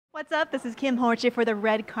What's up? This is Kim Horcher for the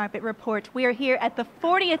Red Carpet Report. We are here at the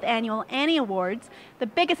 40th Annual Annie Awards, the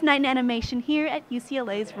biggest night in animation here at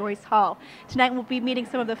UCLA's Royce Hall. Tonight we'll be meeting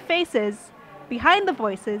some of the faces behind the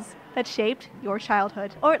voices that shaped your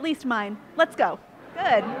childhood, or at least mine. Let's go.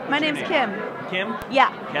 Good. My name's Kim. Kim?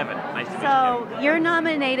 Yeah. Kevin. Nice to meet you. So you're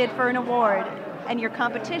nominated for an award, and your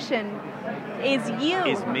competition is you.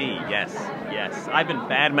 Is me, yes. Yes. I've been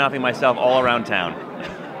bad-mouthing myself all around town.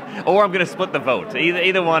 Or I'm going to split the vote.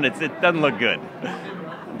 Either one, it doesn't look good.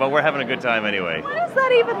 But we're having a good time anyway. What is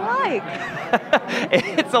that even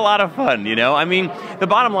like? It's a lot of fun, you know? I mean, the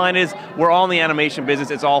bottom line is we're all in the animation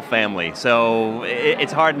business. It's all family. So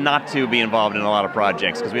it's hard not to be involved in a lot of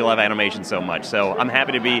projects because we love animation so much. So I'm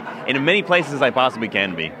happy to be in as many places as I possibly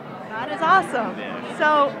can be. That is awesome.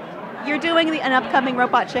 So you're doing an upcoming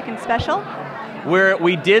Robot Chicken special?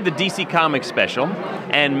 We did the DC Comics special,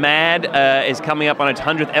 and Mad is coming up on its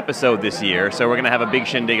 100th episode this year, so we're going to have a big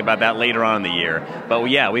shindig about that later on in the year. But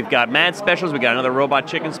yeah, we've got Mad specials, we've got another Robot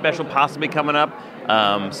Chicken special possibly coming up,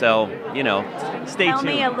 so, you know, stay tuned. Tell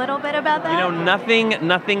me a little bit about that. You know,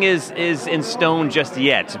 nothing is in stone just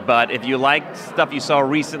yet, but if you like stuff you saw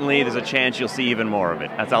recently, there's a chance you'll see even more of it.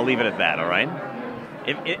 I'll leave it at that, all right?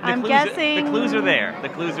 I'm guessing... The clues are there. The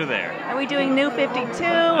clues are there. Are we doing New 52 or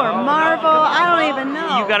Marvel? I don't even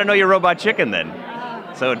know. You've got to know your Robot Chicken then.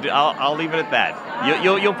 So I'll leave it at that.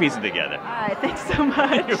 You'll piece it together. All right, thanks so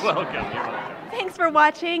much. You're welcome. You're welcome. Thanks for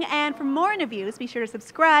watching, and for more interviews, be sure to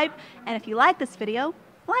subscribe. And if you like this video,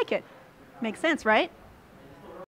 like it. Makes sense, right?